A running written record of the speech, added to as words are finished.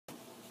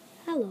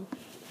Hello,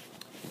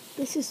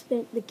 this is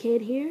Spent the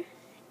Kid here,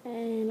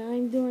 and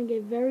I'm doing a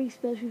very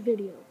special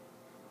video.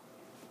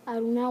 I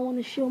do not want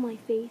to show my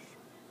face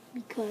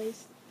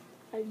because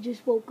I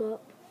just woke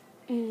up,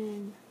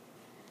 and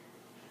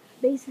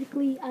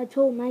basically I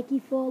told Nike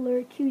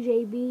Faller,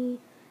 QJB,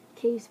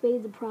 Cave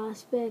Spade the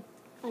Prospect,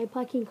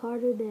 iPod King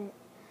Carter that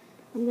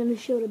I'm going to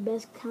show the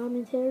best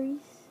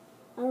commentaries.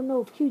 I don't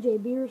know if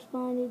QJB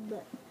responded,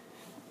 but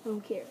I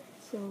don't care.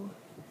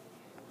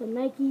 But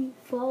Nike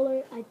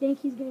Faller, I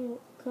think he's going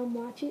to come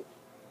watch it.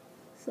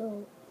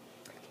 So,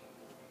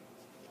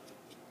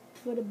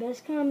 for the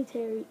best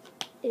commentary,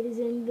 it is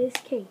in this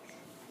case.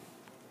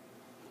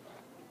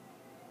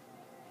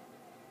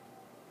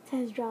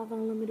 Test Drive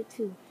Unlimited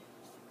 2.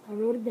 I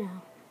wrote it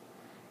down.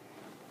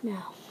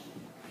 Now,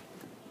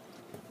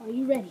 are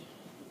you ready?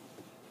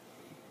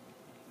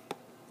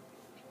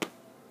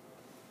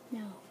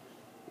 Now,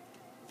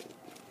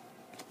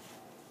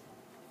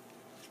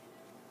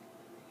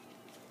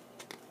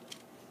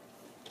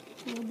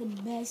 for the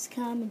best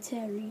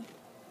commentary,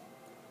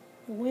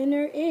 the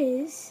winner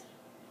is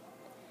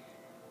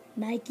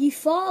Nike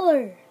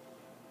Faller.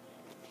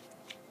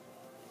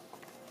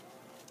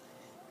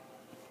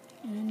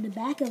 And in the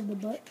back of the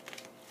book,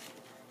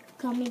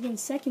 coming in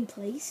second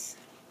place,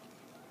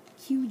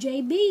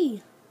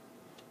 QJB.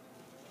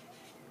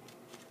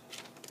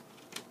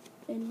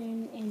 And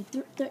then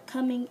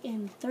coming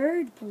in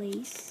third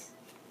place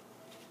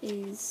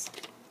is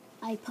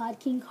iPod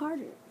King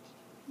Carter.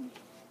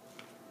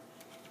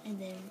 And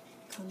then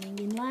coming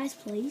in last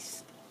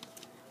place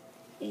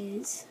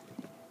is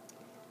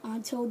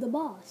Onto the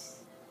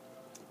Boss.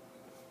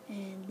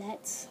 And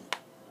that's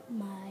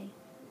my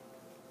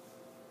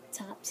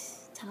top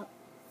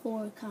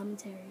 4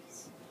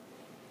 commentaries.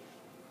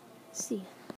 See ya.